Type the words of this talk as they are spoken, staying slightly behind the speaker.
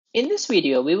In this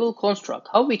video, we will construct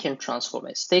how we can transform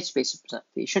a state space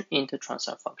representation into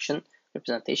transfer function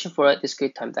representation for a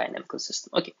discrete time dynamical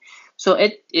system. Okay, so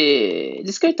a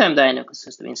discrete time dynamical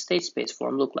system in state space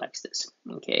form look like this.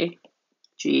 Okay,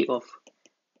 g of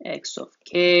x of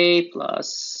k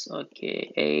plus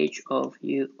h of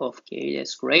u of k.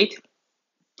 That's great,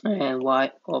 and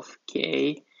y of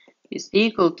k is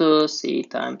equal to c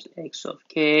times x of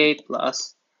k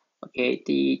plus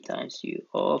d times u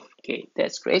of k.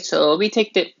 That's great. So we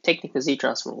take the technical z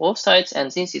transform both sides,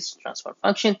 and since it's a transfer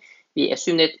function, we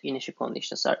assume that initial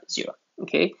conditions are 0.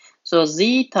 Okay, so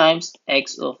z times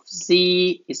x of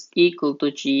z is equal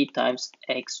to g times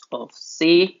x of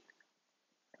z,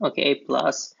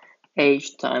 plus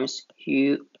h times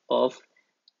u of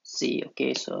z.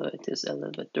 Okay, so it is a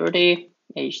little bit dirty.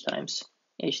 h times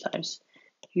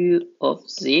u of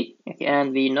z. Okay,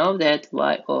 and we know that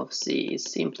y of z is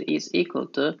simply equal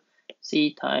to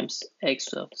c times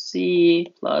x of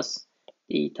z plus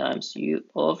d times u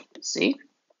of z.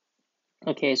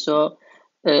 Okay, so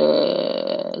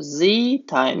z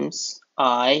times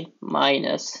I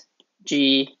minus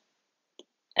g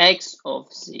x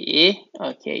of z,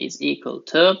 is equal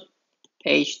to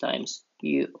h times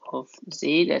u of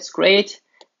z. That's great.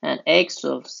 And x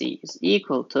of z is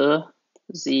equal to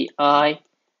zi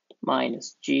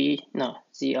minus g. No,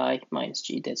 zi minus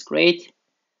g. That's great.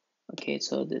 Okay,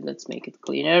 so let's make it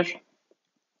cleaner.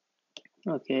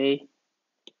 Okay,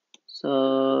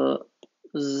 so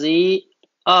zi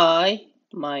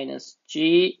minus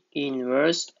g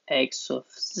inverse x of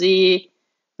z,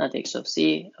 not x of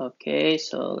z. Okay,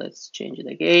 so let's change it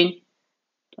again.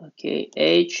 Okay,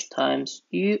 h times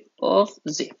u of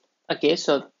z. Okay,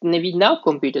 so we now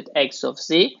computed x of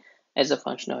z as a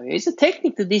function of u. So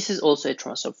technically, this is also a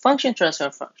transfer function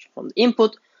from the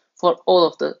input for all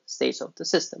of the states of the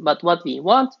system. But what we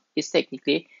want is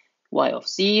technically y of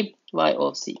z. Y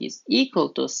of z is equal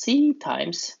to c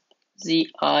times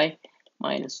zi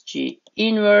minus g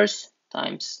inverse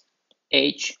times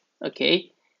h,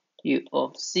 u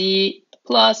of z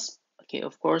plus,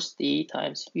 of course, d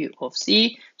times u of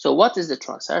z. So what is the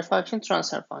transfer function?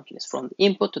 Transfer function is from the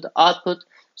input to the output.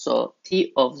 So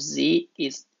t of z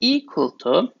is equal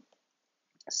to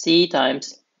c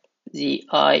times zi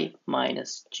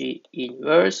minus g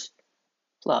inverse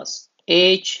plus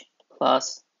h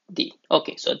plus d.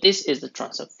 Okay, so this is the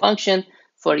transfer function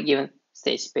for a given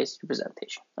state space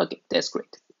representation. Okay, that's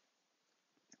great.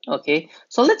 Okay,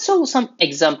 so let's solve some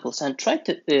examples and try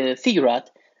to figure out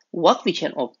what we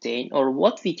can obtain or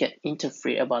what we can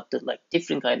interfere about the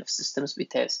different kind of systems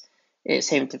with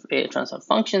same transfer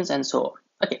functions and so on.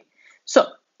 Okay, so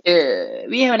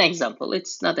we have an example.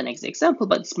 It's not an exact example,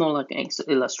 but it's more like an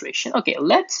illustration. Okay,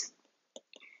 let's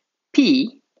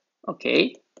P,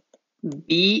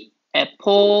 be a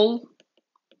pole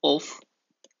of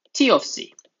T of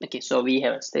Z. Okay, so we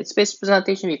have a state space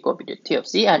representation. We computed T of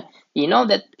Z, and we know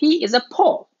that P is a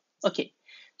pole. Okay,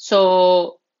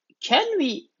 so can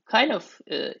we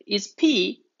is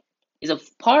P is a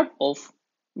part of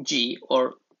G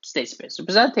or state space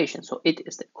representation? So it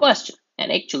is the question,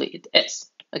 and actually it is.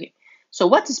 Okay, so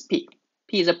what is P?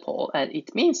 P is a pole, and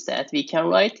it means that we can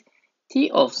write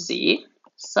T of Z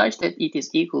such that it is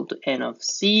equal to N of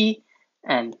Z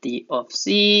and D of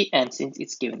Z, and since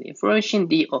it's given the information,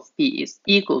 D of P is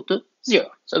equal to 0.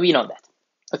 So we know that.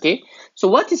 Okay, so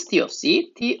what is T of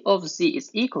Z? T of Z is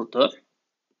equal to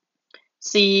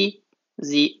C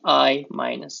zi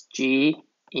minus G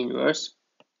inverse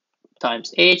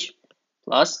times H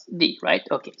plus D, right?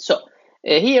 Okay, so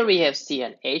here we have C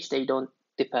and H. They don't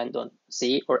depend on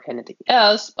Z or anything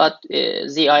else, but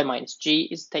zi minus G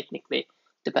is technically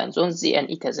depends on Z, and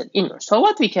it has an inverse. So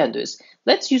what we can do is,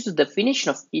 let's use the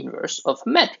definition of inverse of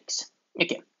matrix.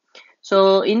 Okay,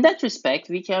 so in that respect,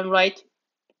 we can write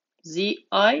zi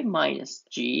minus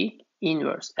G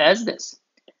inverse as this: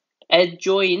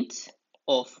 adjoint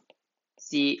of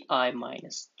zi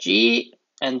minus G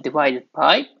and divided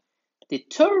by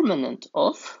determinant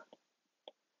of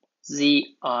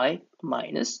zi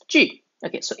minus G.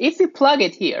 Okay, so if we plug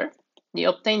it here, we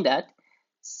obtain that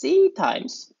C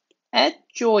times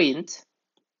adjoint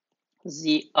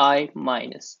zi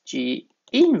minus G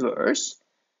inverse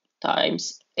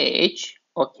times H.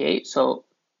 Okay, so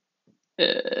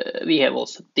we have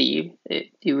also D.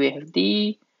 We have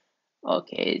D.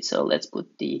 Okay, so let's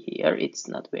put D here. It's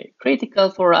not very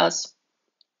critical for us.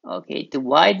 Okay,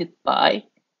 divided by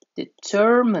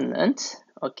determinant,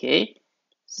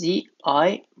 zi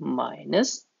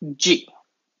minus G.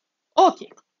 Okay,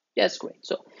 that's great.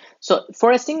 So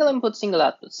for a single input, single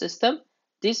output system,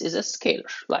 this is a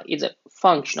scalar. Like it's a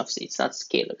function of Z. It's not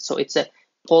scalar. So it's a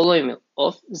polynomial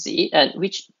of z, and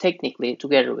which technically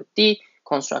together with d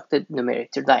constructed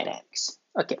numerator dynamics.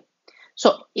 Okay,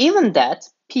 so even that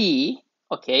p,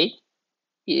 okay,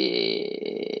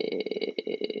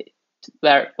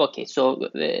 where, okay, so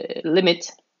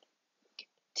limit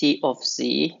t of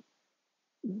z,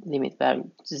 limit where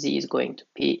z is going to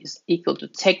p is equal to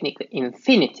technically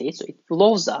infinity, so it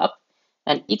blows up,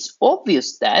 and it's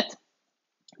obvious that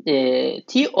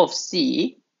t of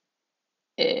z,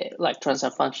 like transfer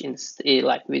functions,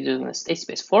 like we're doing the state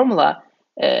space formula,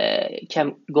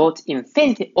 can go to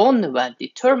infinity only when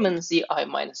determinant zi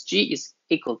minus g is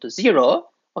equal to 0.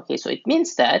 Okay, so it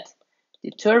means that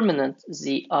determinant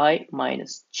zi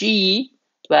minus g,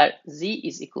 where z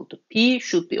is equal to p,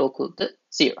 should be equal to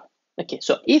 0. Okay,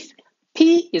 so if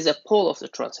p is a pole of the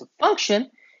transfer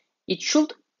function, it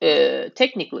should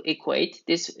technically equate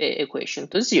this equation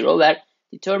to 0, where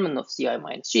determinant of zi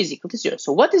minus g is equal to 0.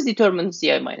 So what is determinant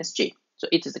zi minus g? So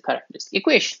it is the characteristic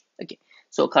equation. Okay,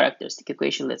 so characteristic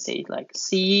equation, let's say like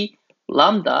c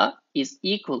lambda is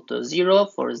equal to 0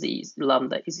 for z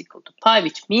lambda is equal to pi,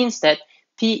 which means that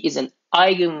p is an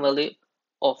eigenvalue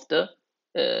of the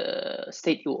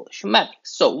state evolution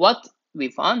matrix. So what we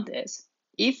found is,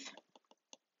 if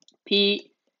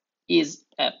p is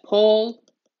a pole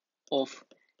of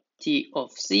t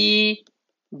of z,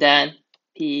 then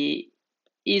p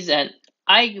is an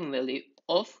eigenvalue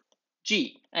of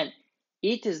g, and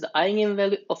it is the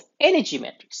eigenvalue of any g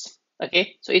matrix.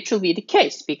 Okay, so it should be the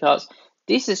case, because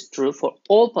this is true for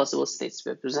all possible states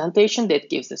representation that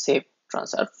gives the same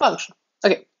transfer function.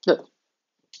 Okay, good.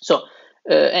 So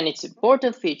and it's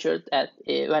important feature that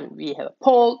when we have a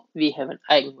pole, we have an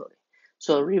eigenvalue.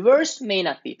 So reverse may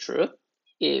not be true.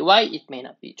 Why it may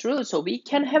not be true? So we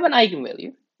can have an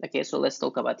eigenvalue. Okay, so let's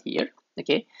talk about here.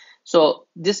 Okay, so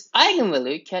this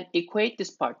eigenvalue can equate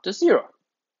this part to 0.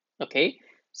 Okay,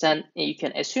 so then you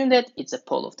can assume that it's a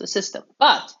pole of the system.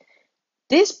 But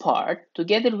this part,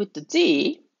 together with the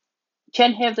d,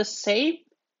 can have the same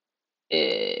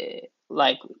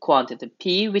like quantity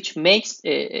p, which makes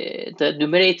the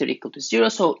numerator equal to 0.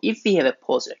 So if we have a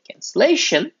polar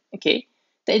cancellation, okay,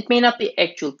 then it may not be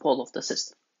actual pole of the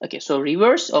system. Okay, so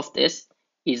reverse of this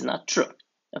is not true.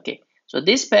 Okay, so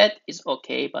this path is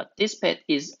okay, but this path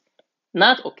is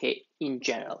not okay in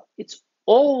general. It's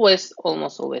almost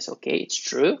always okay, it's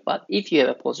true, but if you have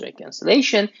a polar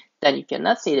cancellation, then you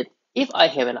cannot say that if I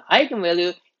have an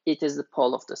eigenvalue, it is the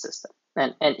pole of the system.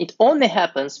 And it only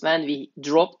happens when we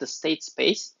drop the state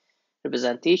space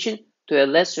representation to a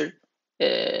lesser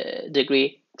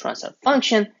degree transfer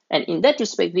function. And in that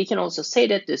respect, we can also say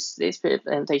that this state space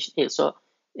representation is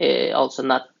also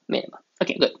not minimal.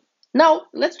 Okay, good. Now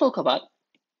let's talk about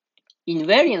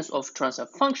invariance of transfer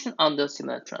function under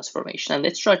similar transformation, and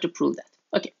let's try to prove that.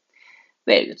 Okay,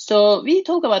 very good. So we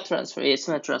talk about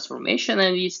similar transformation,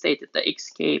 and we stated that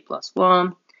xk plus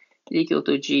 1 is equal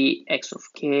to g x of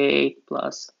k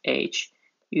plus h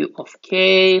u of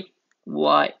k,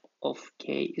 y of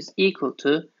k is equal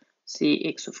to c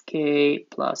x of k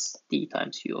plus d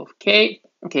times u of k.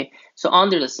 Okay, so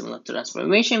under the similar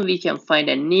transformation, we can find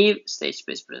a new state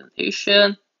space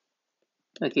representation.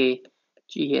 Okay,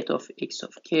 g hat of x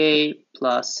of k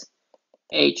plus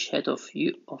h hat of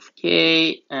u of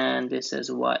k, and this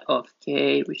is y of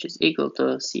k, which is equal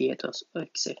to c hat of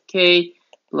x of k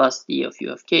plus d of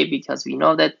u of k, because we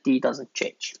know that d doesn't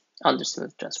change under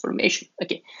similar transformation.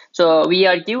 Okay, so we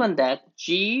are given that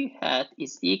g hat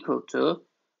is equal to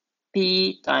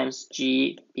p times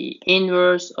g p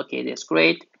inverse. Okay, that's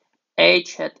great.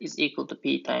 H hat is equal to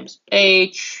p times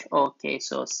h. Okay,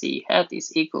 so c hat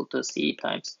is equal to c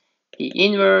times p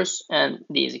inverse, and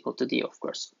d is equal to d, of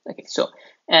course. Okay, so,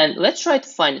 and let's try to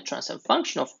find the transfer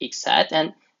function of x hat,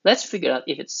 and let's figure out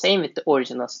if it's same with the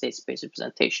original state space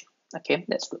representation. Okay,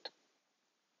 that's good.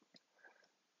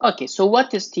 Okay, so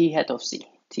what is t hat of c?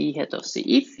 T hat of c,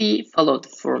 if we follow the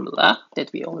formula that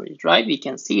we already tried, we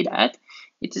can see that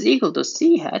it is equal to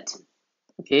c hat,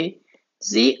 okay,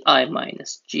 zi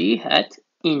minus g hat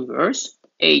inverse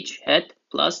h hat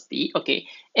plus d. Okay,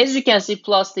 as you can see,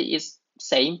 plus d is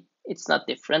same, it's not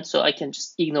different, so I can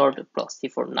just ignore the plus d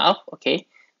for now. Okay,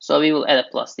 so we will add a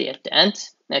plus d at the end.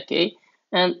 Okay,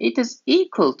 and it is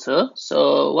equal to,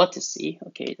 so what is c?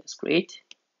 Okay, that's great.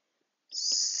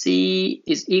 C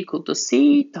is equal to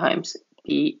c times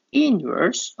p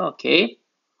inverse. Okay,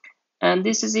 and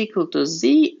this is equal to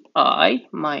zi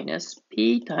minus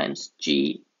p times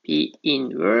g p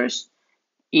inverse.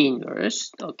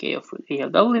 Okay, we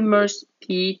have double inverse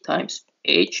p times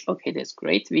h. Okay, that's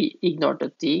great. We ignore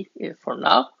the d for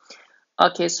now.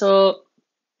 Okay, so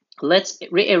let's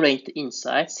rearrange the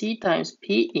inside. C times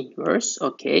p inverse.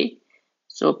 Okay,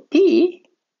 so p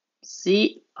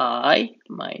Zi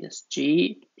minus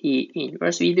G P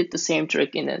inverse. We did the same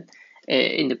trick in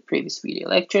the previous video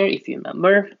lecture, if you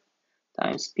remember.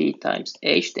 Times P times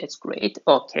H. That's great.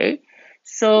 Okay.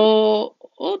 So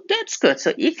that's good.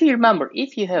 So if you remember,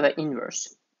 if you have an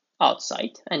inverse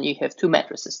outside and you have two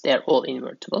matrices, they're all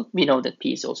invertible. We know that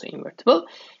P is also invertible.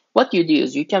 What you do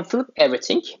is you can flip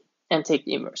everything and take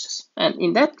the inverses. And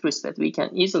in that respect, we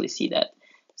can easily see that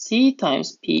C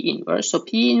times P inverse. So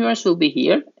P inverse will be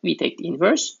here. We take the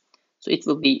inverse. So it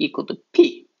will be equal to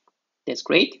P. That's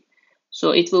great.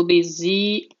 So it will be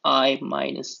Zi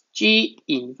minus G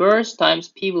inverse times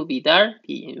P will be there.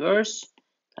 P inverse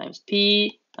times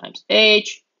P times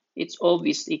H. It's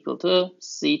obviously equal to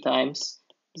C times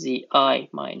Zi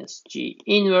minus G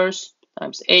inverse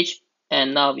times H.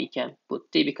 And now we can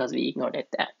put T because we ignored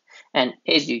that. And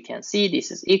as you can see,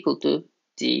 this is equal to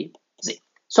DZ.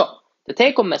 So the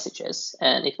take-home message is,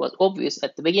 and it was obvious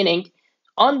at the beginning,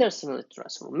 under similar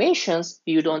transformations,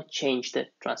 you don't change the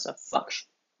transfer function.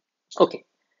 Okay,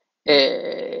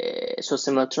 so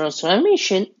similar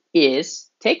transformation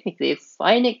is technically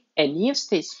finding a new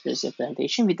state space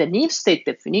representation with a new state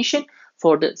definition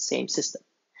for the same system.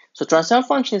 So transfer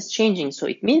function is changing, so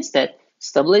it means that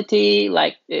stability,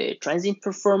 like transient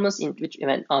performance, in which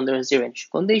event under zero initial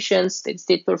conditions, steady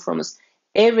state performance,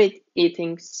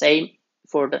 everything same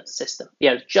for the system. We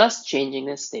are just changing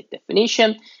the state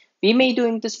definition. We may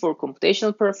doing this for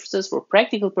computational purposes, for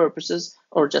practical purposes,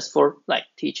 or just for like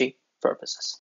teaching purposes.